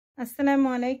আসসালামু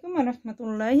আলাইকুম ওয়া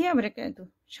রাহমাতুল্লাহি ওয়া বারাকাতুহু।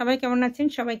 সবাই কেমন আছেন?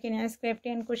 সবাইকে নিহাস ক্রাফটি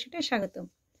এন্ড ক্রোশেটে স্বাগতম।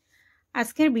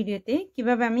 আজকের ভিডিওতে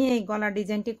কিভাবে আমি এই গলার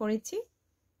ডিজাইনটি করেছি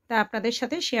তা আপনাদের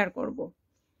সাথে শেয়ার করব।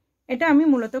 এটা আমি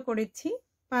মূলত করেছি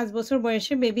 5 বছর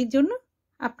বয়সের বেবির জন্য।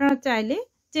 আপনারা চাইলে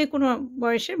যে কোনো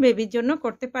বয়সের বেবির জন্য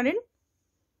করতে পারেন।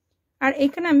 আর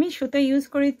এখানে আমি সুতা ইউজ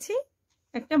করেছি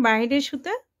একটা বাইরের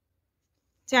সুতা,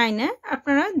 চাইনা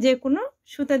আপনারা যে কোনো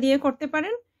সুতা দিয়ে করতে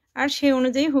পারেন। আর সেই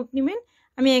অনুযায়ী হুক নেবেন।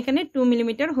 আমি এখানে 2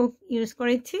 মিলিমিটার হুক ইউজ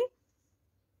করেছি।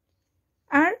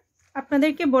 আর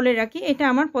আপনাদেরকে বলে রাখি, এটা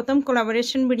আমার প্রথম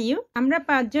কোলাবোরেশন ভিডিও। আমরা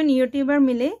 5 জন ইউটিউবার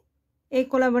মিলে এই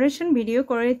কোলাবোরেশন ভিডিও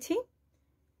করেছি।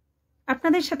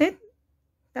 আপনাদের সাথে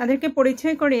তাদেরকে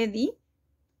পরিচয় করিয়ে দিই।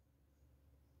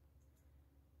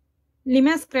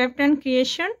 লিমাস craft and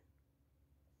creation,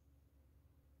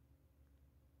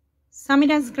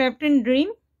 সামিরা's craft and dream,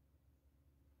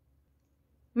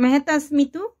 মেহতাজ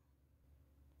Mitu,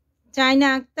 China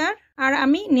Akter, আর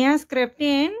আমি নিহাস ক্রাফটি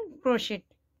অ্যান্ড ক্রোশেট।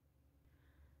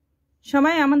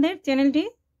 সবাই আমাদের চ্যানেলটি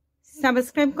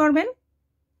সাবস্ক্রাইব করবেন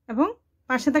এবং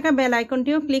পাশে থাকা বেল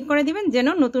আইকনটিও ক্লিক করে দিবেন, যেন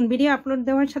নতুন ভিডিও আপলোড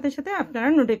দেওয়ার সাথে সাথে আপনারা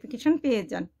নোটিফিকেশন পেয়ে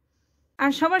যান।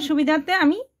 আর সবার সুবিধার্থে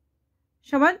আমি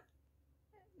সবার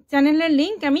চ্যানেলের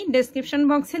লিংক আমি ডেসক্রিপশন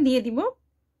বক্সে দিয়ে দিব।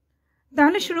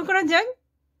 তাহলে শুরু করা যাক।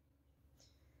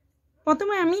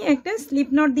 প্রথমে আমি একটা স্লিপ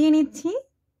নট দিয়ে নিচ্ছি।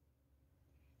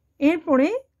 এরপরে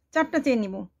 4টা চেন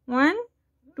নিব। 1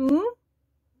 2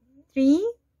 3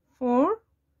 4।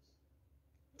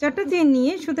 4টা চেন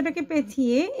নিয়ে সুতোটাকে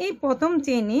পেঁচিয়ে এই প্রথম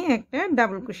চেনে একটা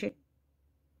ডাবল ক্রোশেট।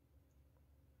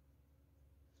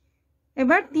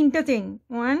 এবার 3টা চেন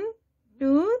 1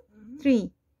 2 3,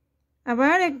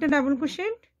 আবার একটা ডাবল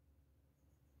ক্রোশেট,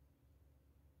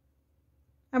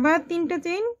 আবার 3টা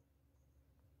চেন,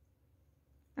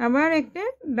 আবার একটা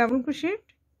ডাবল ক্রোশেট।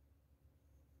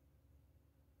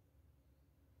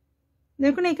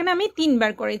 দেখুন এখানে আমি 3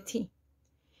 বার করেছি।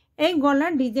 এই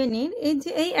গলার ডিজাইনের এই যে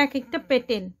এই এক একটা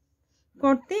প্যাটার্ন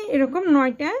করতে এরকম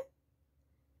 9টা,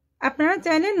 আপনারা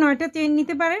চাইলে 9টা চেন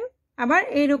নিতে পারেন। আবার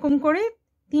এইরকম করে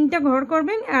 3টা ঘর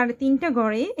করবেন। আর 3টা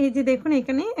ঘরে এই যে দেখুন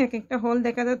এখানে এক একটা হোল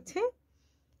দেখা যাচ্ছে।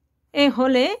 এই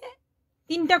হোলে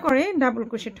 3টা করে ডাবল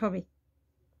ক্রোশেট হবে।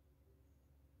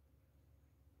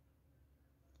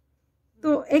 তো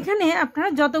এখানে আপনারা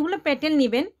যতগুলো প্যাটার্ন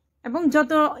নেবেন এবং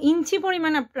যত ইঞ্চি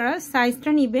পরিমাণ আপনারা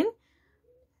সাইজটা নেবেন,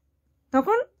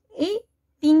 তখন এই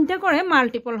 3টা করে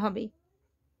মাল্টিপল হবে।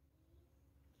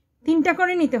 3টা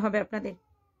করে নিতে হবে আপনাদের।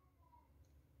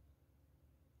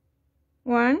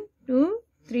 1 2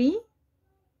 3,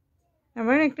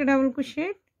 আবার একটা ডাবল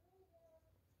ক্রোশেট,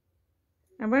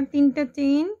 আবার 3টা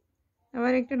চেন,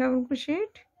 আবার একটা ডাবল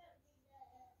ক্রোশেট,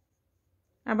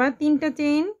 আবার 3টা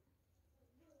চেন,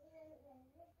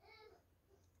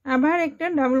 আবার একটা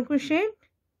ডাবল ক্রোশেট,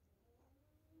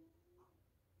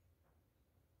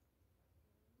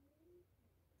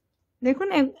 দেখুন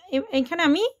এখানে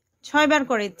আমি 6 বার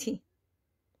করেছি।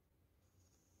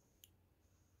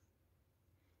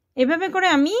 এভাবে করে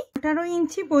আমি 18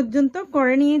 ইঞ্চি পর্যন্ত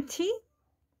করে নিয়েছি।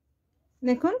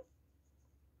 দেখুন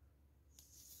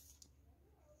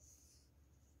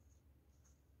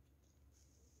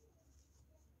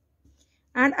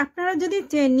আর আপনারা যদি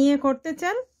চেন নিয়ে করতে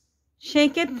চান সেই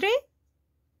ক্ষেত্রে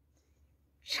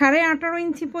 18.5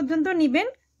 ইঞ্চি পর্যন্ত নেবেন,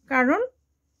 কারণ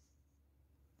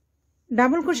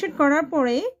ডাবল ক্রোশেট করার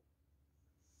পরে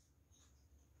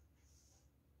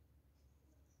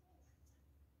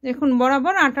দেখুন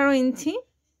বরাবর 18 ইঞ্চি।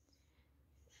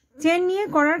 চেন নিয়ে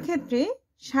করার ক্ষেত্রে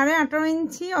 18.5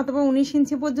 ইঞ্চি অথবা 19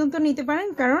 ইঞ্চি পর্যন্ত নিতে পারেন,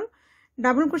 কারণ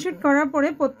ডাবল ক্রোশেট করার পরে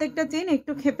প্রত্যেকটা চেন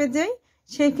একটু খেপে যায়,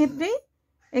 সেই ক্ষেত্রে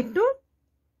একটু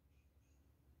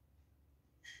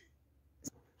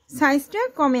সাইজটা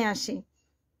কমে আসে।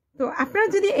 তো আপনারা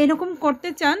যদি এরকম করতে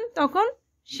চান তখন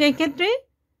সেই ক্ষেত্রে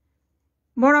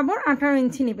বরাবর 18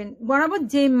 ইঞ্চি নেবেন। বরাবর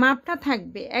যে মাপটা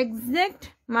থাকবে এক্সাক্ট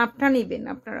মাপটা নেবেন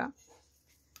আপনারা।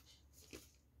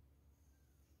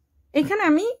 এখানে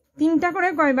আমি 3টা করে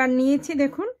কয়বার নিয়েছি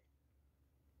দেখুন।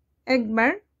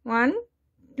 একবার 1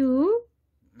 2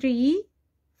 3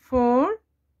 4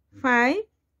 5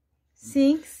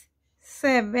 6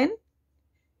 7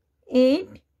 8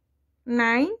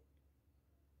 9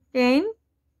 10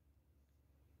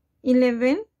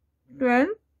 11 12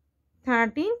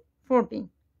 13 14,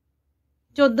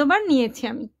 14 বার নিয়েছি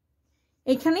আমি।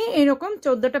 এখানে এরকম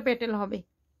 14টা পেটেল হবে।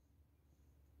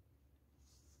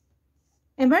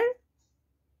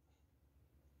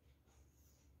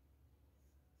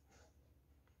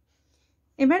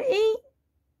 এবার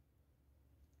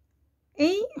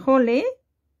এই হলে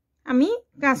আমি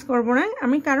কাজ করব না,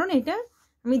 আমি কারণ এটা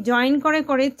আমি জয়েন করে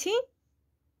করেছি।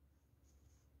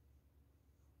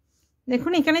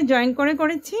 দেখুন এখানে জয়েন করে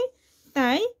করেছি,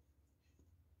 তাই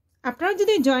আপনারা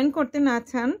যদি জয়েন করতে না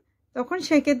চান তখন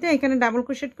সেই ক্ষেত্রে এখানে ডাবল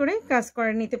ক্রোশেট করে কাজ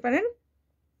করে নিতে পারেন।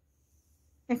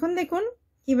 এখন দেখুন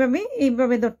কিভাবে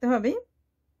এইভাবে ধরতে হবে।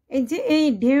 এই যে এই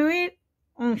ঢেউয়ের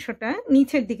অংশটা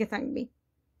নিচের দিকে থাকবে,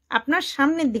 আপনার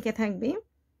সামনের দিকে থাকবে,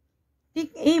 ঠিক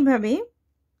এইভাবে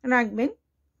রাখবেন।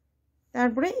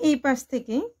 তারপরে এই পাশ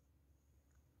থেকে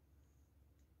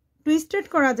টুইস্টেড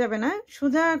করা যাবে না,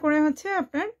 সোজা করে হচ্ছে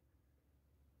আপনার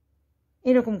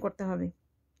এরকম করতে হবে।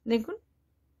 দেখুন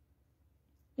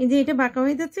এই যে এটা বাঁকা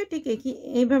হয়ে যাচ্ছে, ঠিক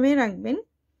এইভাবে রাখবেন।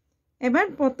 এবার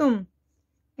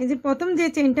এই যে প্রথম যে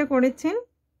চেইনটা করেছেন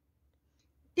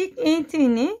ঠিক এই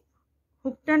চেইনে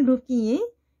হুকটা ঢুকিয়ে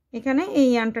এখানে এই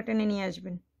আনটা টেনে নিয়ে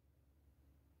আসবেন।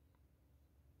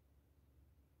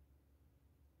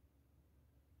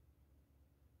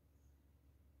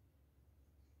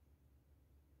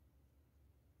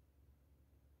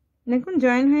 দেখুন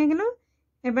জয়েন হয়ে গেল।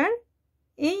 এবার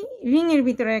এই রিং এর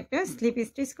ভিতরে একটা স্লিপ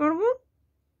স্টিচ করব।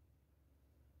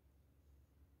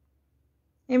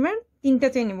 এবার 3টা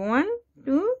চেইন নেব, 1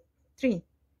 2 3।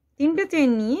 3টা চেইন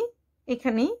নিয়ে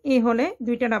এখানে এই হলে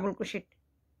 2টা ডাবল ক্রোশেট,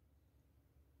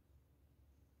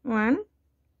 1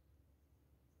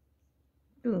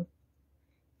 2।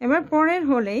 এবার পরের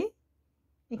হলে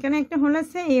এখানে একটা হোল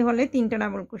আছে, এই হলে 3টা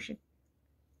ডাবল ক্রোশেট,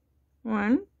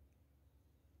 1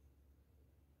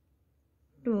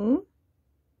 2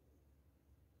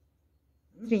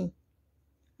 3।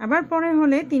 আবার পরের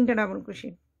হলে 3টা ডাবল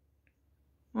ক্রোশেট,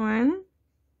 1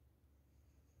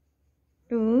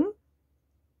 2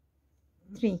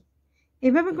 3।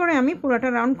 এভাবে করে আমি পুরোটা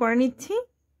রাউন্ড করে নিচ্ছি।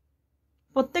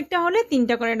 প্রত্যেকটা হলে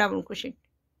 3টা করে ডাবল ক্রোশেট।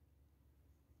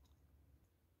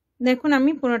 দেখুন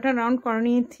আমি পুরোটা রাউন্ড করে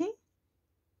নিয়েছি।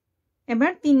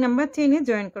 এবার 3 নাম্বার চেইনে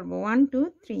জয়েন করব, 1 2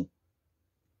 3।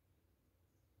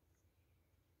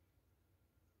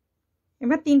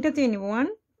 এবার 3টা চেইন নেব, 1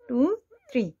 2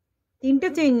 3। 3টা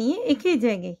চেইন নিয়ে একই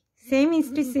জায়গায় সেম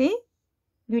স্টিচে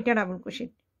 2টা ডাবল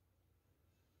ক্রোশেট,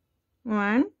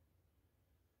 1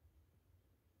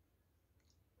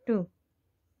 2।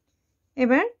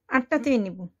 এবার 8টা চেইন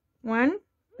নেব, 1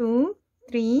 2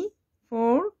 3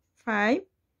 4 5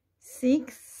 6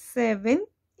 7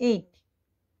 8।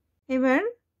 এবার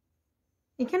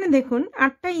এখানে দেখুন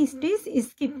 8টা স্টিচ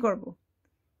স্কিপ করব,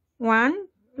 1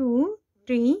 2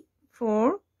 3 4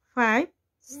 5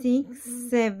 6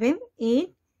 7 8।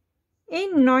 এই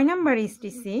 9 নাম্বার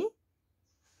স্টিচে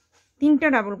 3টা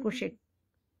ডাবল ক্রোশেট,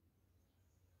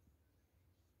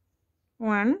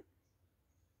 1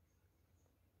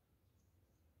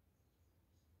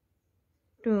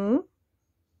 2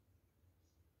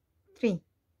 3।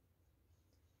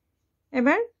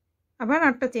 এবার আবার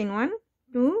 8টা চেইন, 1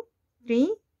 2 3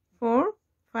 4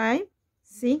 5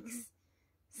 6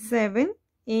 7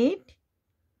 8।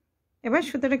 এবার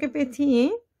সুতোটাকে পেঁচিয়ে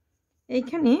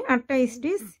এইখানে 8টা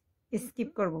স্টিচ স্কিপ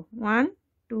করব, 1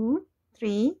 2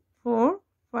 3 4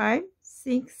 5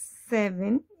 6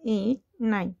 7 8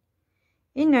 9।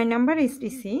 এই 9 নাম্বার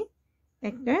স্টিচে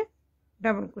একটা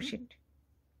ডাবল ক্রোশেট,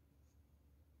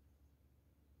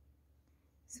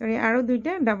 সরি আরও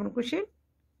 2টা ডাবল ক্রোশেট।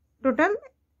 টোটাল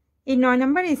এই 9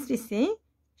 নাম্বার স্টিচে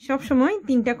সবসময়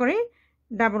 3টা করে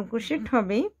ডাবল ক্রোশেট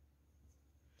হবে।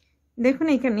 দেখুন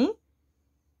এখানে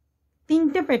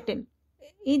 3টা পেটেল,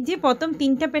 এই যে প্রথম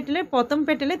 3টা পেটেলের প্রথম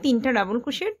পেটেলে 3টা ডাবল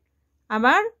ক্রোশেট,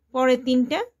 আবার পরে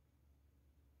 3টা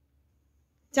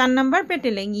 4 নাম্বার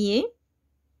পেটেলে গিয়ে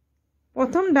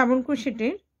প্রথম ডাবল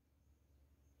ক্রোশেটের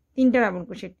 3টা ডাবল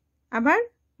ক্রোশেট, আবার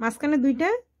মাঝখানে 2টা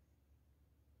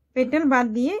পেটেল বাদ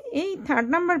দিয়ে এই 3rd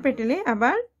নাম্বার পেটেলে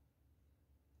আবার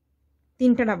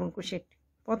 3টা ডাবল ক্রোশেট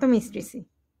প্রথম স্টিচে।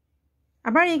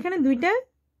 আবার এখানে 2টা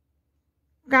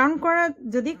কাউন্ট করা,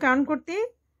 যদি কাউন্ট করতে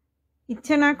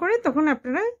ইচ্ছে না করে তখন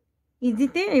আপনারা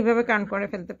ইজিতে এইভাবে কাউন্ট করে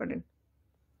ফেলতে পারেন।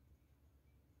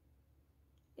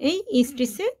 এই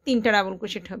স্টিচে 3টা ডাবল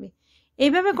ক্রোশেট হবে।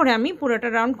 এইভাবে করে আমি পুরোটা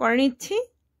রাউন্ড করে নিচ্ছি।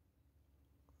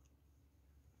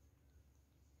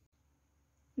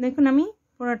 দেখুন আমি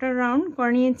পুরোটা রাউন্ড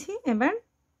করে নিয়েছি। এবার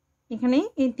এখানে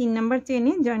এই 3 নাম্বার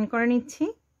চেইনে জয়েন করে নিচ্ছি।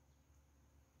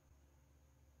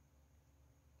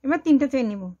 এবার 3টা চেইন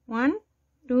নেব, 1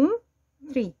 2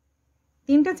 3।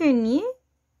 3টা চেইন নিয়ে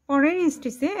পরের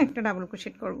স্টিচে একটা ডাবল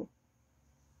ক্রোশেট করব।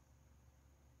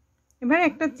 এবার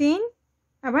একটা চেইন,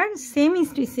 আবার সেম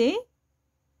স্টিচে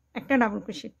একটা ডাবল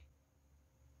ক্রোশেট,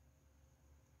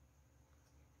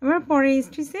 আবার পরের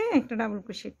স্টিচে একটা ডাবল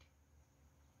ক্রোশেট।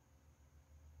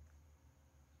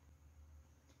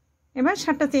 এবার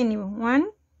 7টা চেইন নিব, 1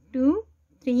 2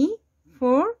 3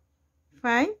 4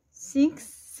 5 6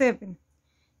 7।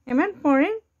 এবার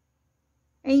পরের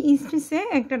এই স্টিচে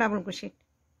একটা ডাবল ক্রোশেট,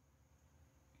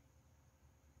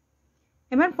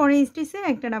 এবার পরের স্টিচে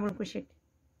একটা ডাবল ক্রোশেট,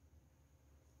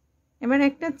 এবার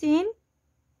একটা চেইন,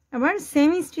 আবার সেম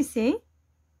স্টিচে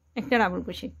একটা ডাবল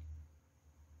ক্রোশেট,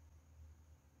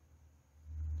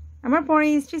 আবার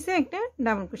পরের স্টিচে একটা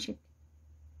ডাবল ক্রোশেট,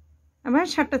 আবার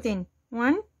 7টা চেইন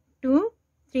 1 2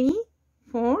 3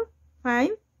 4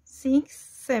 5 6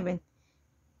 7,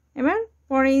 এবার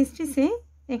পরের স্টিচে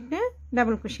একটা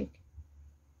ডাবল ক্রোশেট,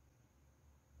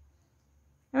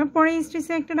 এবার পরের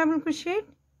স্টিচে একটা ডাবল ক্রোশেট,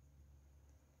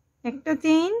 একটা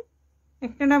চেইন,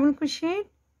 একটা ডাবল ক্রোশেট,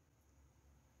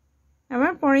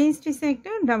 আবার পরের স্টিচে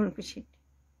একটা ডাবল ক্রোশেট,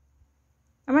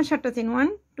 আবার 7টা চেইন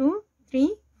 1 2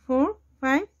 3 4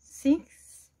 5 6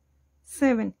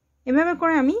 7, এভাবে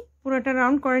করে আমি পুরোটা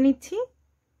রাউন্ড করে নিচ্ছি।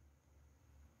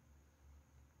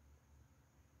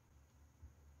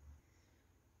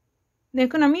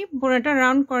 দেখুন আমি পুরোটা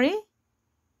রাউন্ড করে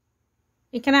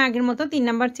এখানে আগের মতো 3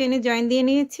 নাম্বার চেইনে জয়েন দিয়ে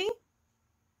নিয়েছি।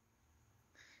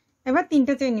 এবার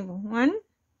 3টা চেইন নিব 1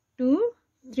 2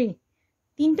 3,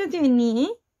 3টা চেইন নিয়ে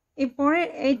এরপরে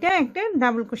এটা একটা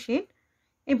ডাবল ক্রোশেট,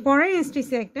 এর পরের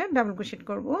স্টিচে একটা ডাবল ক্রোশেট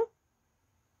করব।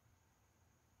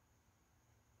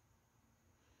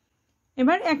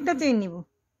 এবার একটা চেইন নিব,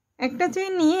 একটা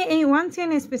চেইন নিয়ে এই 1 চেইন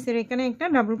স্পেসের এখানে একটা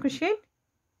ডাবল ক্রোশেট,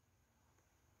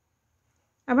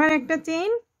 আবার একটা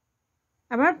চেইন,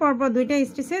 আবার পরপর দুইটা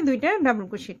স্টিচে দুইটা ডাবল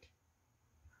ক্রোশেট,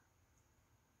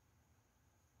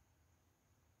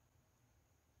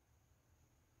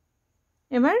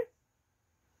 এবার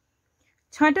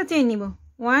 6টা চেইন নিব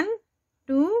 1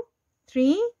 2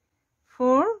 3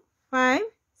 4 5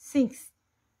 6,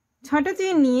 6টা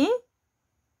চেইন নিয়ে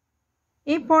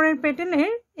এই পরের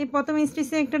প্যাটার্নের এই প্রথম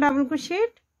স্টিচে একটা ডাবল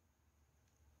ক্রোশেট,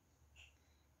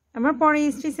 আবার পরের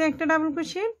স্টিচে একটা ডাবল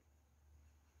ক্রোশেট,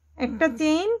 একটা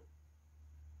চেইন,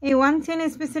 এই 1 চেইন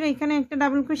স্পেসের এখানে একটা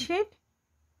ডাবল ক্রোশেট,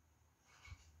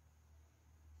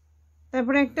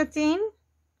 তারপরে একটা চেইন,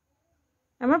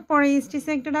 আবার পরের স্টিচে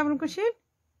একটা ডাবল ক্রোশেট,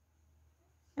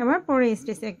 আবার পরের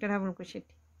স্টিচে একটা ডাবল ক্রোশেট,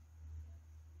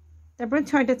 তারপরে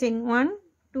 6টা চেইন 1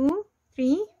 2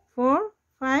 3 4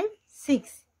 5 6,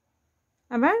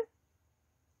 আবার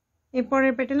এই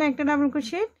পরের পেটালে একটা ডাবল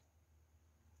ক্রোশেট,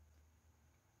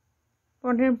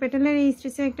 পরের পেটালের এই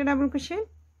স্টিচে একটা ডাবল ক্রোশেট,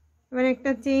 এবার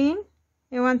একটা চেইন,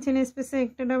 এই 1 চেইন স্পেসে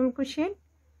একটা ডাবল ক্রোশেট,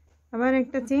 আবার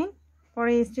একটা চেইন,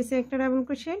 পরে স্টিচে একটা ডাবল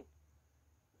ক্রোশেট,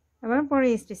 আবার পরে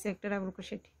স্টিচে একটা ডাবল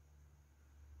ক্রোশেট,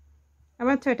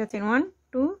 আবার 6টা চেইন 1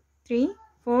 2 3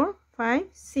 4 5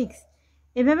 6,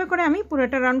 এভাবে করে আমি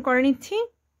পুরোটা রাউন্ড করে নিচ্ছি।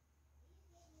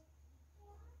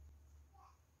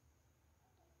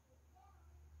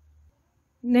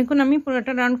 দেখুন আমি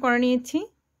পুরোটা রাউন্ড করে নিয়েছি।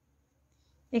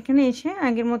 এখানে এসে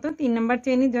আগের মতো 3 নাম্বার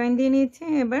চেইনে জয়েন দিয়ে নিয়েছি।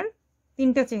 এবার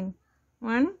 3টা চেইন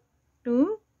 1 2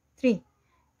 3,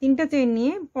 3টা চেইন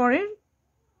নিয়ে পরের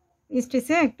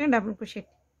স্টিচে একটা ডাবল ক্রোশেট,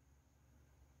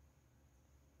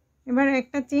 এবার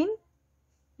একটা চেইন,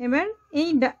 এবার এই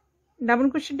ডাবল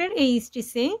ক্রোশেটের এই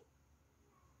স্টিচে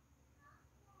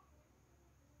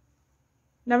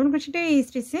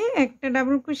একটা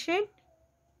ডাবল ক্রোশেট,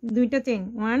 2টা চেইন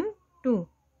 1 2,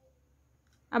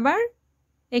 আবার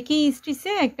একই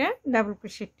স্টিচে একটা ডাবল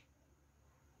ক্রোশেট,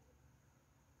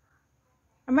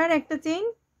 আবার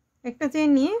একটা চেইন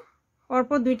নিয়ে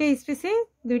পরপর দুইটা স্টিচে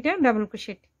দুইটা ডাবল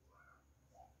ক্রোশেট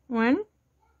 1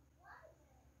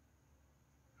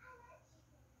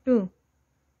 2,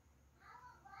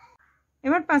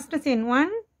 এবার 5টা চেইন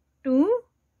 1 2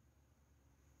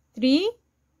 3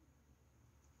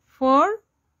 4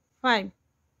 5,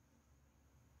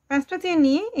 5টা চেইন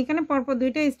নিয়ে এখানে পরপর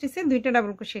দুইটা স্টিচে দুইটা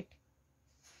ডাবল ক্রোশেট,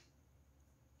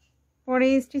 পরে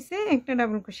স্টিচে একটা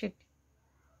ডাবল ক্রোশেট,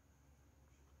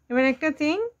 এবার একটা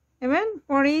চেইন, এবার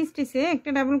পরে স্টিচে একটা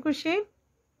ডাবল ক্রোশেট,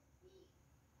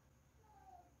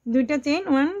 দুইটা চেইন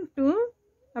 1 2,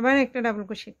 আবার একটা ডাবল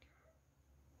ক্রোশেট,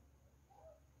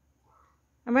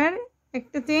 আবার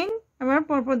একটা চেইন, আবার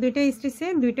পরপর দুইটা স্টিচে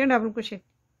দুইটা ডাবল ক্রোশেট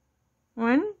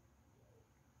 1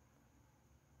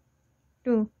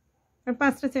 2, আর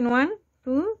 5টা চেইন 1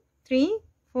 2 3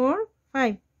 4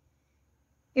 5,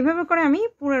 এভাবে করে আমি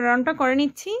পুরো রাউন্ডটা করে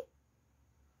নিচ্ছি।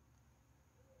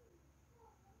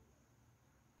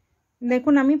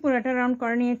 দেখুন আমি পুরোটা রাউন্ড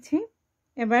করে নিয়েছি।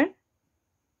 এবার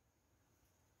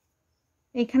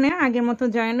এখানে আগের মতো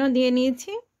জয়েনও দিয়ে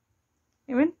নিয়েছি।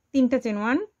 এবার 3টা চেইন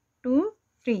 1 2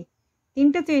 3,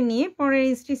 3টা চেইন নিয়ে পরের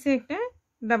স্টিচে একটা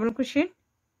ডাবল ক্রোশেট,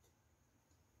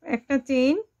 একটা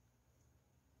চেইন,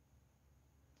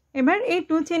 এবার এই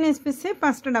 2 চেইন স্পেসে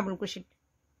 5টা ডাবল ক্রোশেট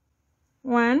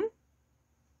 1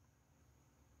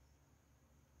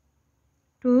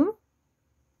 2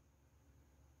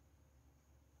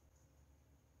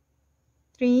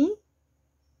 3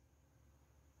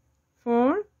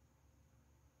 4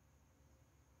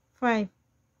 5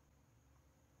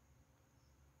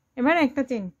 এবার একটা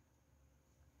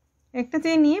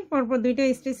চেইন নিয়ে পরপর দুইটা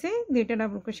স্টিচে দুইটা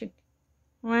ডাবল ক্রোশেট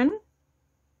 1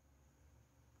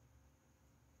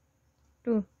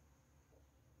 2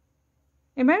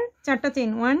 এবার চারটা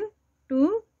চেইন 1 2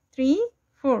 3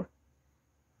 4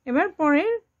 এবার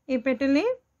পরের এই পেটেলে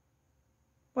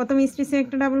প্রথম স্টিচে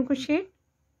একটা ডাবল ক্রোশেট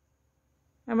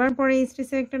আবার পরে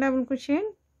স্টিচে একটা ডাবল ক্রোশেট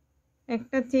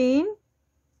একটা চেইন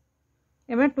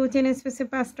এবার 2 চেইন স্পেসে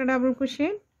পাঁচটা ডাবল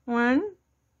ক্রোশেট 1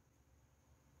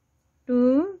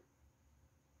 2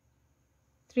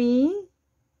 3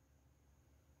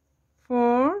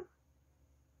 4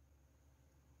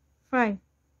 5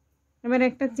 এবার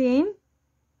একটা চেইন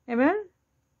এবার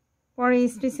পরে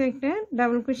স্টিচে একটা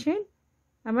ডাবল ক্রোশেট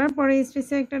আবার পরে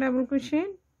স্টিচে একটা ডাবল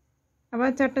ক্রোশেট আবার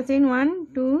চারটা চেইন 1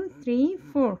 2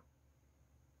 3 4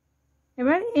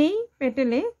 এবার এই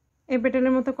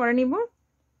পেটেলের মতো করে নিব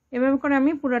এভাবে করে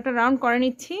আমি পুরোটা রাউন্ড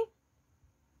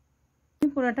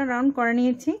করে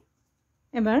নিচ্ছি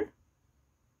এবার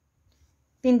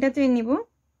তিনটা চেইন নিব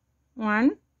 1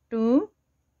 2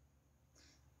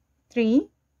 3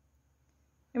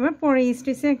 এবার পরে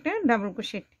স্টিচে একটা ডাবল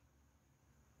ক্রোশেট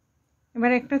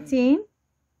এবার একটা চেইন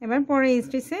এবার পরে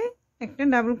স্টিচে একটা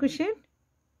ডাবল ক্রোশেট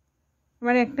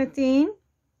আবার একটা চেইন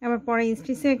আবার পরে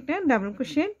স্টিচে একটা ডাবল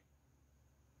ক্রোশেট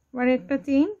আবার একটা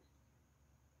চেইন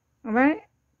আবার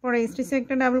পরে স্টিচে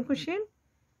একটা ডাবল ক্রোশেট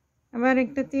আবার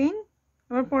একটা চেইন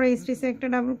আবার পরে স্টিচে একটা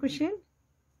ডাবল ক্রোশেট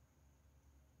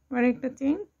আবার একটা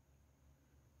চেইন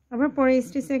আবার পরে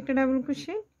স্টিচে একটা ডাবল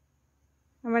ক্রোশেট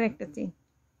আবার একটা চেইন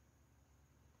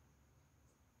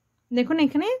দেখুন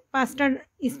এখানে পাঁচটা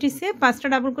স্টিচে পাঁচটা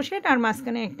ডাবল ক্রোশেট আর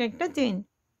মাঝখানে একটা চেইন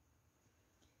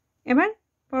এবার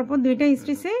পরপর দুইটা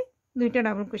স্টিচে দুইটা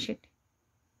ডাবল ক্রোশেট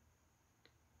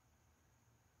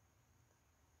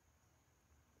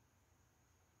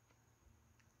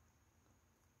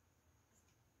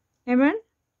এবার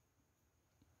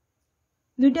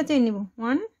দুইটা চেইন নিব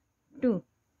 1 2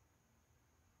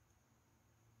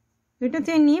 দুইটা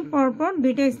চেইন নিয়ে পরপর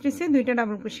দুইটা স্টিচে দুইটা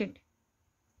ডাবল ক্রোশেট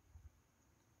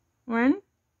 1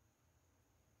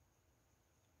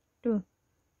 2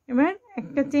 এবার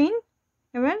একটা চেইন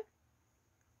এবার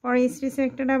পরে স্টিচে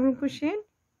একটা ডাবল ক্রোশেট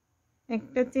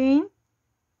একটা চেইন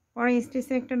পরে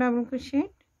স্টিচে একটা ডাবল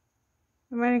ক্রোশেট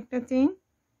আবার একটা চেইন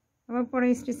আবার পরে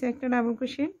স্টিচে একটা ডাবল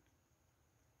ক্রোশেট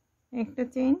একটা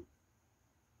চেইন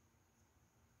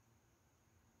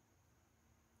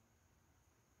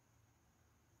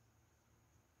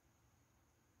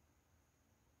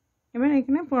এবার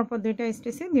এখানে পরপর দুইটা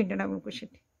স্টিচে দুইটা ডাবল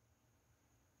ক্রোশেট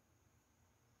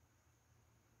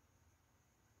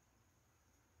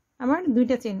আবার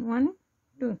দুইটা চেইন 1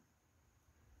 2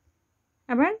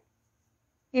 আবার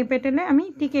এই পেটেলে আমি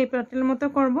ঠিক এই পেটেলের মতো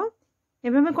করব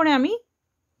এভাবে করে আমি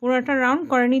পুরোটা রাউন্ড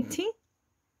করে নিচ্ছি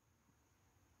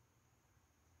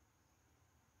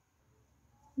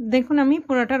দেখুন আমি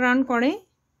পুরোটা রাউন্ড করে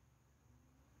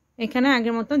এখানে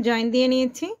আগের মতো জয়েন দিয়ে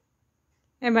নিয়েছি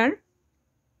এবার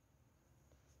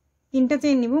তিনটা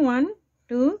চেইন নিব 1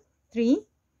 2 3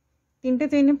 তিনটা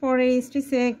চেইনের পরে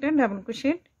স্টিচে একটা ডাবল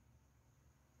ক্রোশেট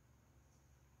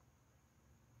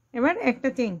এবার একটা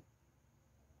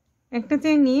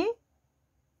চেইন নিয়ে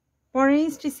পরে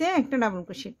স্টিচে একটা ডাবল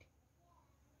ক্রোশেট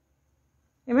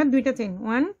এবার দুইটা চেইন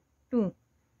 1 2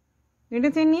 দুইটা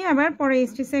চেইন নিয়ে আবার পরে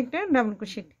স্টিচে একটা ডাবল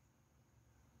ক্রোশেট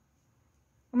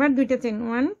আবার দুইটা চেইন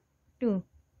 1 2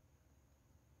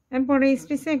 আর পরে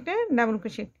স্টিচে একটা ডাবল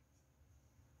ক্রোশেট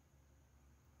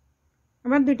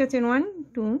আবার দুইটা চেইন 1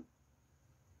 2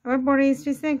 আবার পরে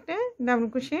স্টিচে একটা ডাবল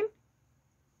ক্রোশেট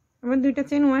আবার দুইটা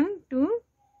চেইন 1 2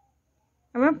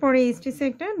 আবার পরে স্টিচে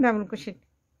একটা ডাবল ক্রোশেট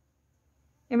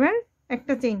এবার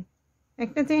একটা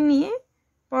চেইন নিয়ে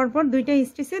পরপর দুইটা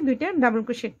স্টিচে দুইটা ডাবল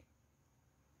ক্রোশেট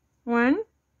 1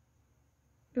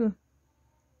 2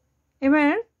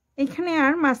 এবার এখানে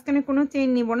আর মাঝখানে কোনো চেইন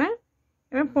নিব না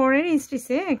এবার পরের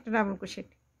স্টিচে একটা ডাবল ক্রোশেট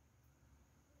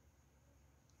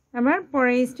আবার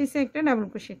পরের স্টিচে একটা ডাবল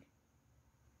ক্রোশেট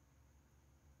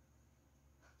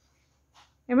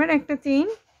এবার একটা চেইন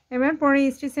এবার পরের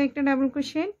স্টিচে একটা ডাবল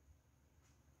ক্রোশেট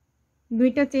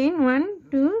দুইটা চেইন 1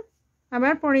 2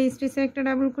 আবার পরের স্টিচে একটা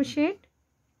ডাবল ক্রোশেট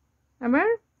আবার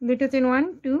দুইটা চেইন 1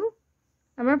 2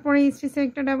 আবার পরের স্টিচে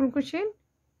একটা ডাবল ক্রোশেট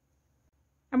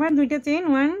আবার দুইটা চেইন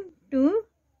 1 2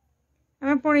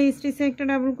 আবার পরের স্টিচে একটা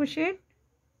ডাবল ক্রোশেট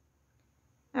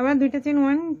আবার দুইটা চেইন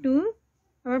 1 2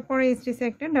 আবার পরের স্টিচে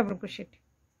একটা ডাবল ক্রোশেট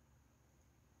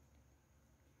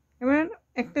এবার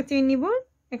একটা চেইন নিব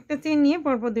একটা চেইন নিয়ে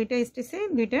পরপর দুইটা স্টিচে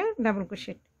দুইটা ডাবল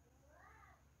ক্রোশেট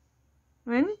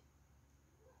 1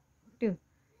 2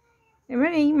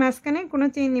 এবার এই মাঝখানে কোনো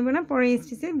চেইন নিব না পরের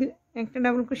স্টিচে একটা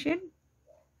ডাবল ক্রোশেট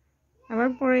আবার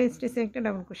পরের স্টিচে একটা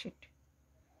ডাবল ক্রোশেট।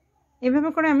 এভাবে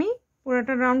করে আমি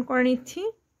পুরোটা রাউন্ড করে নিচ্ছি।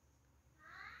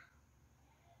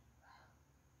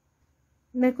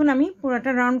 দেখুন আমি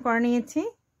পুরোটা রাউন্ড করে নিয়েছি।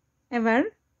 এবার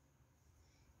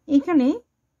এখানে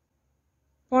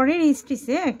পরের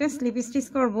স্টিচে একটা স্লিপ স্টিচ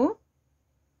করব।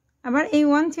 আবার এই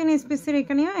 1 চেন স্পেসের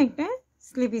এখানেও একটা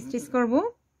স্লিপ স্টিচ করব।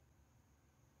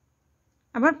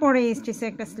 আবার পরের স্টিচে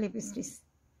একটা স্লিপ স্টিচ।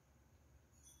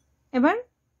 এবার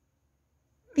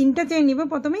 3টা চেন নিব।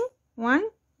 প্রথমে 1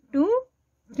 2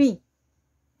 3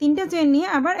 3টা চেন নিয়ে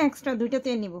আবার এক্সট্রা 2টা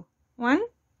চেন নিব। 1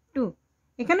 2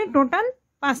 এখানে টোটাল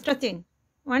 5টা চেন।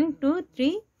 1 2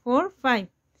 3 4 5।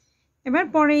 এবার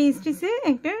পরের স্টিচে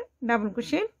একটা ডাবল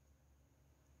ক্রোশেট।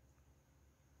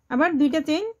 আবার 2টা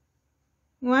চেন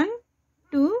 1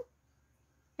 2।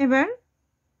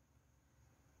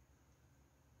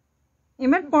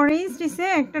 এবার পরের স্টিচে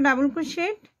একটা ডাবল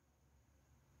ক্রোশেট।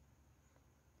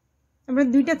 এবার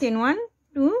 2টা চেন 1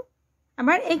 2।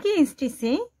 আবার একই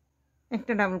স্টিচে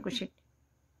একটা ডাবল ক্রোশেট।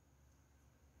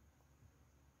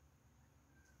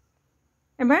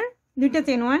 এবার 2টা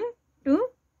চেন 1 2।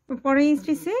 পরের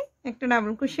স্টিচে একটা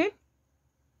ডাবল ক্রোশেট।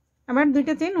 আবার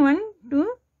 2টা চেন 1 2।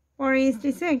 পরের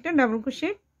স্টিচে একটা ডাবল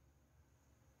ক্রোশেট।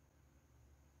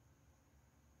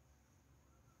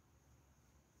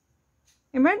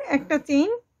 এবার একটা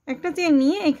চেন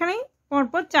নিয়ে এখানে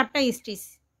পরপর 4টা স্টিচ।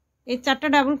 এই 4টা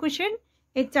ডাবল ক্রোশেট,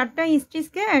 এই 4টা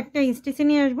স্টিচকে একটা স্টিচে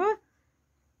নিয়ে আসবো।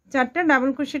 4টা ডাবল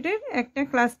ক্রোশেটের একটা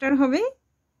ক্লাস্টার হবে।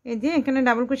 এই যে এখানে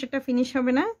ডাবল ক্রোশেটটা ফিনিশ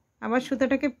হবে না। আবার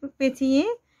সুতাটাকে পেঁচিয়ে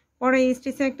পরে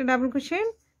স্টিচে একটা ডাবল ক্রোশেট,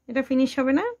 এটা ফিনিশ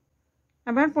হবে না।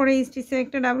 আবার পরে স্টিচে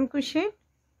একটা ডাবল ক্রোশেট,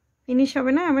 ফিনিশ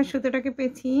হবে না। আবার সুতাটাকে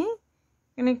পেঁচিয়ে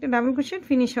এখানে একটা ডাবল ক্রোশেট,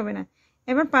 ফিনিশ হবে না।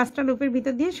 এবার 5টা লুপের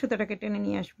ভিতর দিয়ে সুতাটাকে টেনে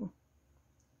নিয়ে আসবো।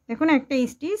 এখন একটা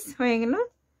স্টিচ হয়ে গেল।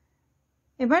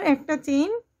 এবার একটা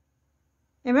চেন।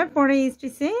 এবার পরে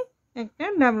স্টিচে একটা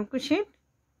ডাবল ক্রোশেট।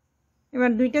 এবার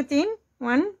 2টা চেন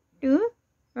 1 2।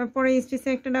 এবার পরে স্টিচে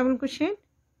একটা ডাবল ক্রোশেট।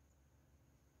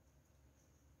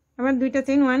 আবার 2টা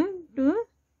চেন 1 2।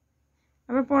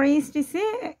 আবার পরে স্টিচে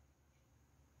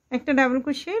একটা ডাবল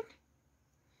ক্রোশেট।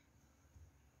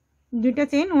 2টা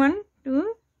চেন 1 2।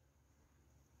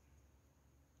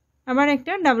 আবার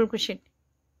একটা ডাবল ক্রোশেট।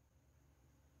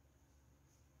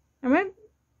 আবার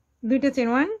 2টা চেন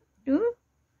 1 2।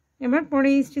 এবার পরে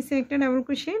স্টিচে একটা ডাবল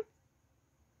ক্রোশেট।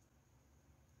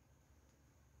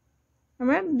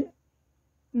 আবার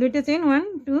 2টা চেন 1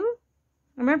 2।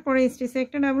 আবার পরে স্টিচে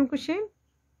একটা ডাবল ক্রোশেট।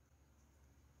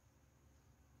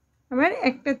 আবার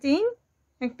একটা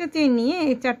চেন নিয়ে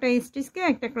এই 4টা স্টিচকে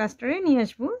একটা ক্লাস্টারে নিয়ে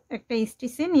আসবো, একটা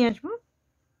স্টিচে নিয়ে আসবো।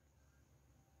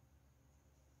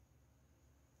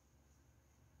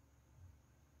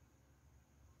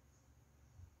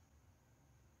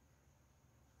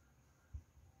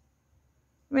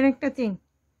 এবার একটা চেন।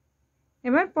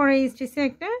 এবার পরে স্টিচে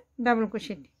একটা ডাবল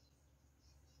ক্রোশেট।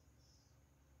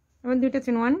 আবার 2টা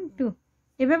চেন 1 2।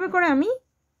 এভাবে করে আমি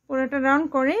পুরোটা রাউন্ড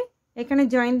করে এখানে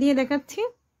জয়েন দিয়ে দেখাচ্ছি।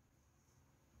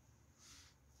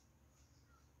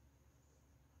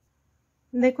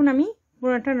 দেখুন আমি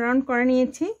পুরোটা রাউন্ড করে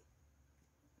নিয়েছি।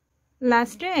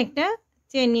 লাস্টে একটা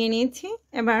চেন নিয়ে নিয়েছি।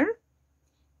 এবার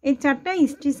এই 4টা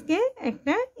স্টিচকে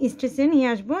একটা স্টিচে নিয়ে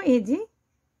আসবো। এই যে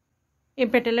এই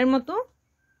পেটেলের মতো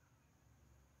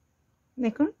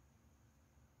দেখুন।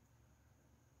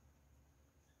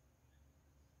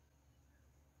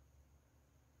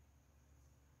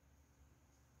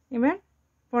 এবার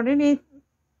পরের এই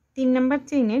 3 নাম্বার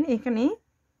চেইনের এখানে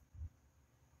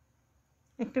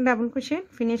একটা ডাবল ক্রোশেট,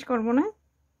 ফিনিশ করব না।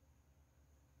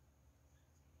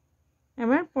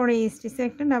 এবার পরে স্টিচে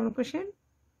একটা ডাবল ক্রোশেট,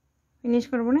 ফিনিশ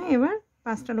করব না। এবার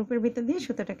 5টা লুপের ভিতর দিয়ে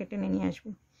সুতাটাকে টেনে নিয়ে আসব।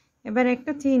 এবার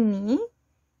একটা চেইন নিয়ে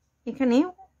এখানে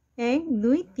 1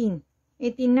 2 3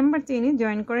 এই 3 নাম্বার চেইনে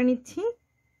জয়েন করে নিচ্ছি।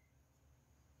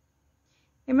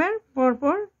 এবার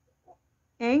পরপর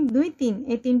 1 2 3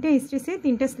 এই 3টা স্টিচে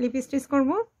 3টা স্লিপ স্টিচ করব।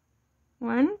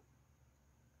 1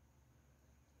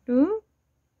 2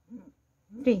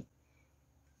 3।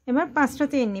 এবার 5টা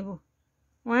চেইন নিব।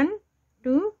 1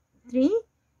 2 3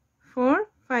 4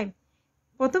 5।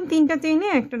 প্রথম 3টা চেইনে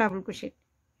একটা ডাবল ক্রোশেট।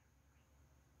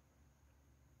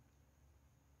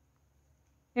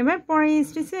 এবার পরের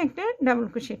স্টিচে একটা ডাবল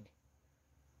ক্রোশেট।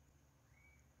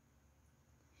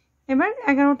 এবার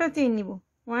 11টা চেইন নিব।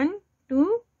 1 2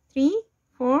 3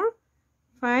 4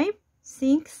 5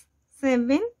 6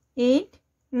 7 8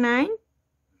 9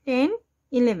 10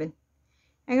 11।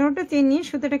 11টা চেইন নিয়ে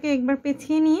সুতাটাকে একবার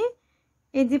পেঁচিয়ে নিয়ে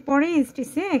এই যে পরের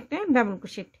স্টিচে একটা ডাবল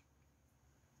ক্রোশেট।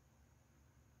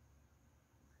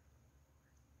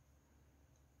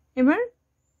 এবার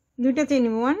 2টা চেইন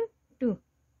নিব। 1 2।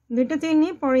 2টা চেইন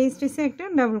নিয়ে পরের স্টিচে একটা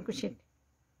ডাবল ক্রোশেট।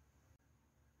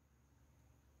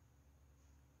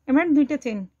 এবার দুইটা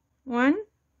চেন 1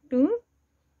 2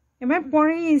 এবার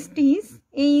পরের স্টিচ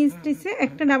এই স্টিচে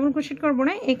একটা ডাবল ক্রোশেট করব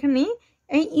না এখানে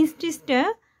এই স্টিচটা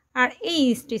আর এই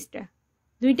স্টিচটা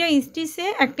দুইটা স্টিচে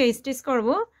একটা স্টিচ করব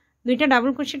দুইটা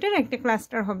ডাবল ক্রোশেটের একটা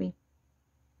ক্লাস্টার হবে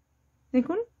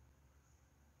দেখুন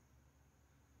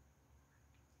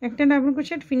একটা ডাবল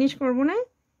ক্রোশেট ফিনিশ করব না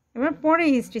এবার পরে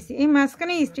স্টিচে এই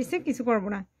মাঝখানে স্টিচে কিছু করব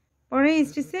না পরে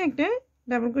স্টিচে একটা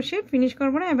ডাবল ক্রোশেট ফিনিশ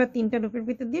করব না এবার তিনটা লুপের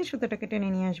ভিতর দিয়ে সুতাটাকে টেনে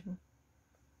নিয়ে আসব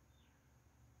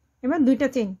এবার দুইটা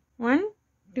চেইন 1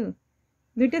 2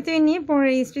 দুইটা চেইন নিয়ে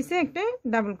পরে স্টিচে একটা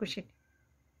ডাবল ক্রোশেট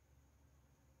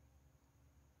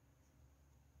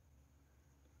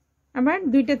আবার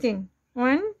দুইটা চেইন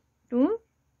 1 2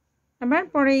 আবার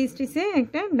পরে স্টিচে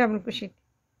একটা ডাবল ক্রোশেট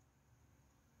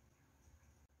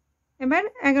এবার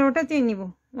 11টা চেইন নিব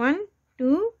 1 2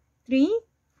 3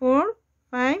 4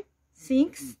 5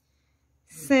 6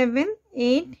 7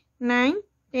 8 9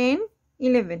 10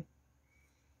 11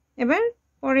 এবার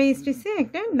পরে স্টিচে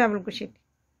একটা ডাবল ক্রোশেট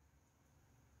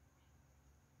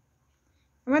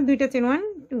আবার দুইটা চেইন 1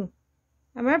 2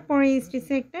 আবার পরে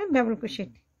স্টিচে একটা ডাবল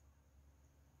ক্রোশেট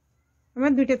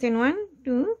আবার দুইটা চেইন 1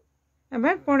 2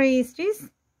 আবার পরে স্টিচ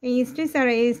এই স্টিচ আর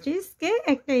এই স্টিচকে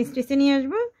একটা স্টিচে নিয়ে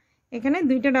আসব এখানে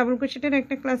দুইটা ডাবল ক্রোশেটের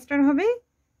একটা ক্লাস্টার হবে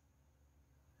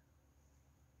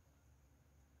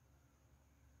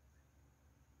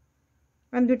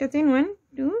আর দুইটা চেইন 1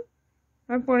 2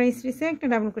 আর পরে স্টিচে একটা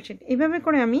ডাবল ক্রোশেট এইভাবে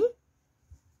করে আমি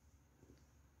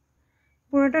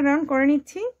পুরোটা রাউন্ড করে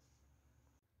নিচ্ছি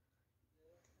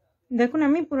দেখুন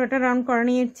আমি পুরোটা রাউন্ড করে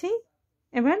নিয়েছি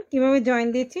এবার কিভাবে জয়েন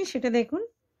দিয়েছি সেটা দেখুন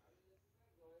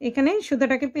এখানে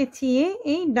সুতাটাকে পেঁচিয়ে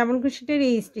এই ডাবল ক্রোশেটের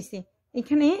এই স্টিচে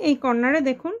এখানে এই কর্নারে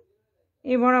দেখুন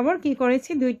এই বরাবর কি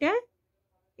করেছি দুইটা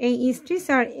এই স্টিচ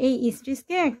আর এই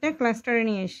স্টিচকে একটা ক্লাস্টারে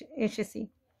নিয়ে এসেছি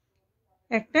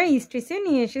একটা স্টিচে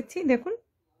নিয়ে এসেছি দেখুন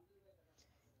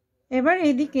এবার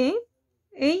এইদিকে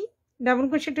এই ডাবল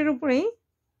ক্রোশেটের উপরে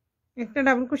একটা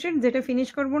ডাবল ক্রোশেট যেটা ফিনিশ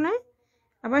করব না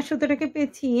আবার সুতাটাকে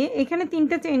পেঁচিয়ে এখানে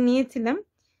তিনটা চেইন নিয়েছিলাম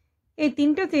এই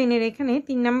তিনটা চেইনের এখানে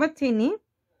 3 নাম্বার চেইনে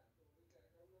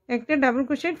একটা ডাবল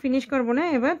ক্রোশেট ফিনিশ করব না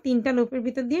এবার তিনটা লুপের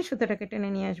ভিতর দিয়ে সুতাটাকে টেনে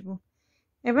নিয়ে আসব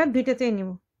এবার দুইটা চেইন নিব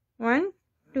 1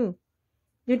 2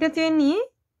 দুইটা চেইন নিয়ে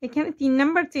এখানে 3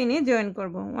 নাম্বার চেইনে জয়েন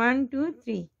করব 1 2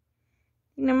 3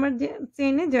 3 নাম্বার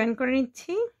চেইনে জয়েন করে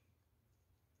নিচ্ছি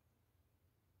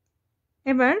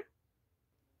এবার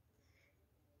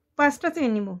পাঁচটা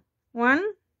চেইন নিব 1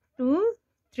 2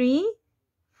 3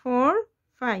 4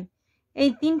 5 এই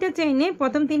তিনটা চেইনে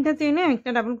প্রথম তিনটা চেইনে একটা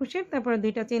ডাবল ক্রোশেট তারপর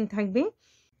দুইটা চেইন থাকবে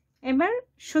এবার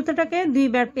সুতাটাকে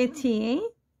দুইবার পেঁচিয়ে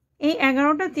এই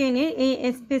 11টা চেইনের এই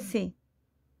স্পেসে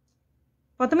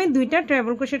প্রথমে দুইটা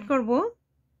ট্রাবল ক্রোশেট করব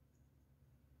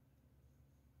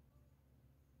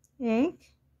 1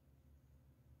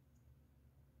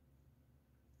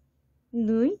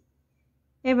 2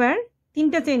 এবার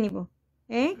তিনটা চেইন নিব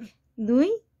 1 2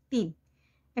 3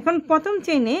 এখন প্রথম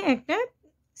চেইনে একটা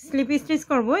স্লিপ স্টিচ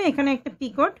করব এখানে একটা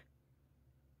পিকট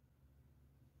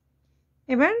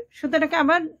এবার সুতাটাকে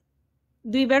আবার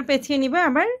দুইবার পেঁচিয়ে নিব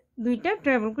আবার দুইটা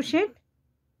ট্রাবল ক্রোশেট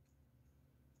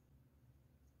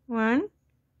 1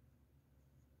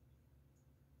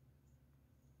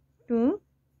 2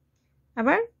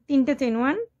 আবার তিনটা চেইন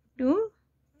 1 2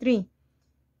 3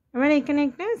 আবার এখানে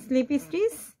একটা স্লিপ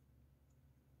স্টিচ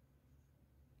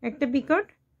একটা পিকট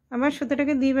আবার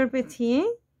সুতাটাকে দুইবার পেঁচিয়ে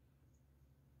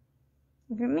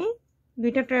এখানে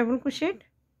দুইটা ট্রাবল ক্রোশেট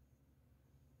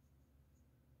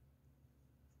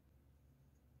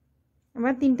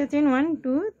আবার তিনটা চেইন 1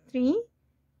 2 3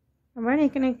 আবার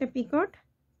এখানে একটা পিকট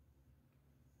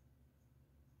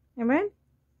আবার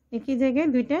একই জায়গায়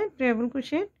দুইটা ট্রাবল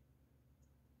ক্রোশেট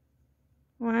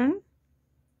 1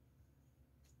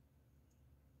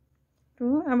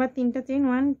 2 আবার তিনটা চেইন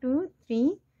 1 2 3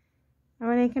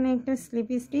 আবার এখানে একটা স্লিপ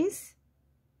স্টিচ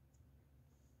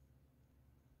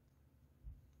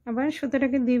আবার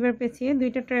সুতাটাকে দুইবার পেঁচিয়ে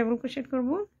দুইটা ট্রাবল ক্রোশেট করব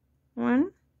 1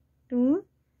 2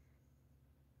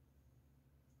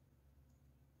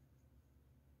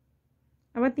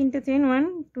 আবার তিনটা চেইন 1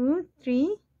 2 3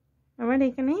 আবার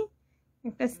এখানে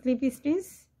একটা স্লিপ স্টিচ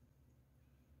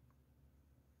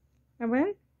আবার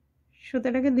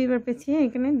সুতাটাকে দুইবার পেঁচিয়ে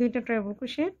এখানে দুইটা ট্রাবল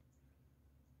ক্রোশেট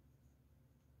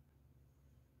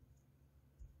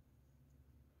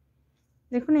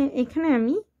দেখুন এখানে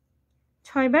আমি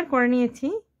 6 বার করে নিয়েছি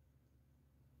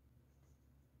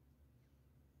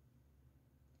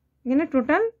এখানে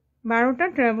টোটাল 12টা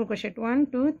ট্রাবল ক্রোশেট 1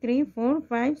 2 3 4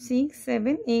 5 6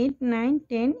 7 8 9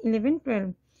 10 11 12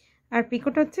 আর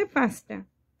পিকট হচ্ছে 5টা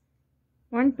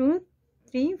 1 2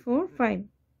 3 4 5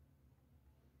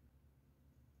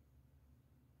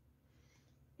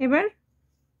 এবার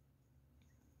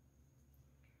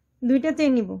দুইটা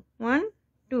চেইন নিব 1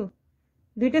 2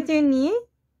 দুইটা চেইন নিয়ে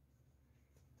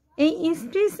এই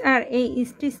স্টিচ আর এই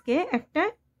স্টিচকে একটা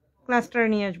ক্লাস্টারে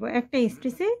নিয়ে আসবো, একটা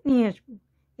স্টিচে নিয়ে আসবো।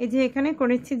 এই যে এখানে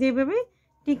করেছি যেভাবে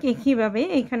ঠিক একইভাবে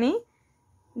এখানে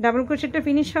ডাবল ক্রোশেটটা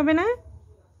ফিনিশ হবে না,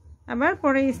 আবার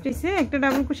পরে স্টিচে একটা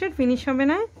ডাবল ক্রোশেট ফিনিশ হবে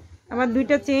না, আবার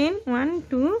দুইটা চেইন 1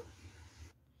 2।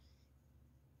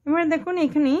 এবার দেখুন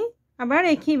এখানে আবার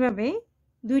একইভাবে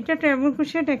দুইটা ডাবল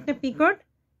ক্রোশেট একটা পিকট,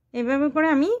 এভাবে করে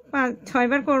আমি 6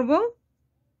 বার করব।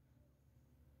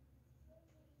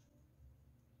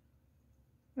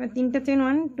 এবার তিনটা চেইন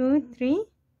 1 2 3।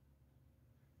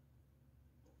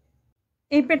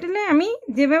 এই প্যাটার্নে আমি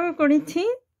যেভাবে করেছি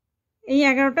এই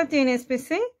 11টা চেইন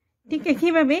স্পেসে ঠিক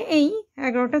একইভাবে এই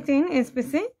 11টা চেইন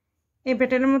স্পেসে এই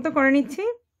প্যাটার্নের মতো করে নিচ্ছি।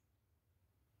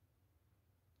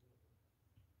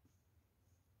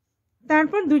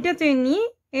 তারপর দুইটা চেইন নিয়ে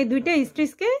এই দুইটা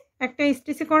স্টিচকে একটা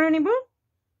স্টিচে করে নিব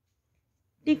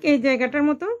ঠিক এই জায়গাটার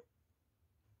মতো।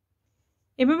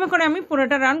 এভাবে করে আমি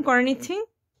পুরোটা রাউন্ড করে নিচ্ছি।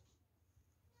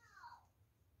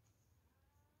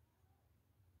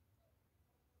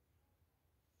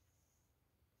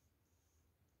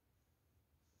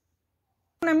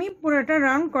 আমি পুরোটা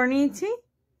রাউন্ড করে নিয়েছি।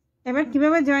 এবার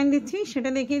কিভাবে জয়েন দিচ্ছি সেটা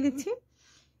দেখিয়ে দিচ্ছি।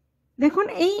 দেখুন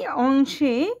এই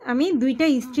অংশে আমি দুইটা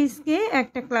স্টিচকে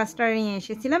একটা ক্লাস্টারে নিয়ে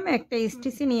এসেছিলাম, একটা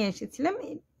স্টিচে নিয়ে এসেছিলাম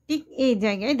ঠিক এই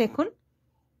জায়গায়। দেখুন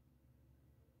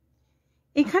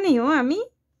এখানেও আমি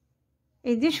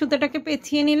এই যে সুতাটাকে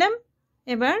পেঁচিয়ে নিলাম।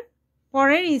 এবার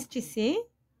পরের স্টিচে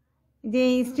যে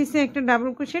স্টিচে একটা ডাবল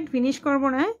ক্রোশেট ফিনিশ করব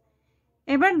না।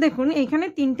 এবার দেখুন এখানে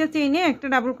তিনটা চেইনে একটা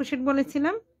ডাবল ক্রোশেট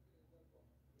বলেছিলাম,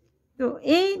 তো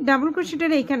এই ডাবল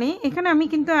ক্রোশেটের এখানে আমি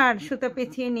কিন্তু আর সুতা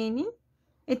পেঁচিয়ে নিইনি।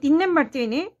 এই 3 নাম্বার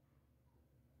চেইনে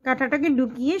কাঁটাটাকে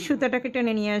ঢুকিয়ে সুতাটাকে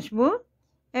টেনে নিয়ে আসব।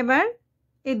 এবার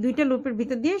এই দুইটা লুপের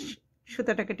ভিতর দিয়ে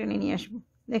সুতাটাকে টেনে নিয়ে আসব।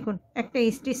 দেখুন একটা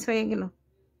স্টিচ হয়ে গেল।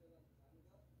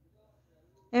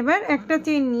 এবার একটা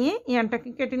চেইন নিয়ে ইয়ানটাকে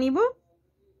কেটে নিব।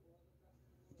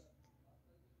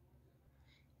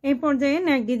 এই পর্যায়ে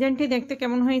নেক ডিজাইনটি দেখতে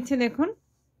কেমন হয়েছে দেখুন।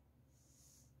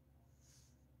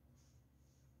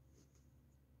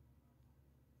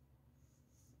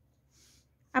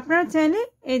 আপনারা চাইলে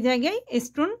এই জায়গায়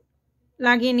স্টোন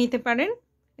লাগিয়ে নিতে পারেন,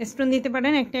 স্টোন দিতে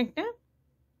পারেন একটা একটা,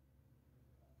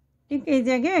 ঠিক এই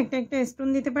জায়গায় একটা একটা স্টোন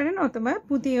দিতে পারেন অথবা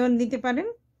পুঁতিও দিতে পারেন।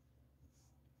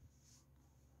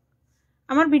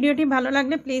 আমার ভিডিওটি ভালো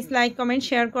লাগলে প্লিজ লাইক কমেন্ট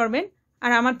শেয়ার করবেন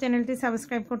আর আমার চ্যানেলটি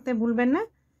সাবস্ক্রাইব করতে ভুলবেন না।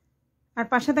 আর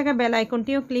পাশে থাকা বেল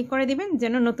আইকনটিও ক্লিক করে দিবেন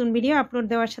যেন নতুন ভিডিও আপলোড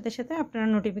দেওয়ার সাথে সাথে আপনারা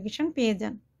নোটিফিকেশন পেয়ে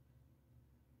যান।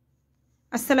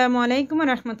 আসসালামু আলাইকুম ওয়া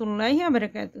রাহমাতুল্লাহি ওয়া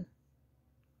বারাকাতুহু।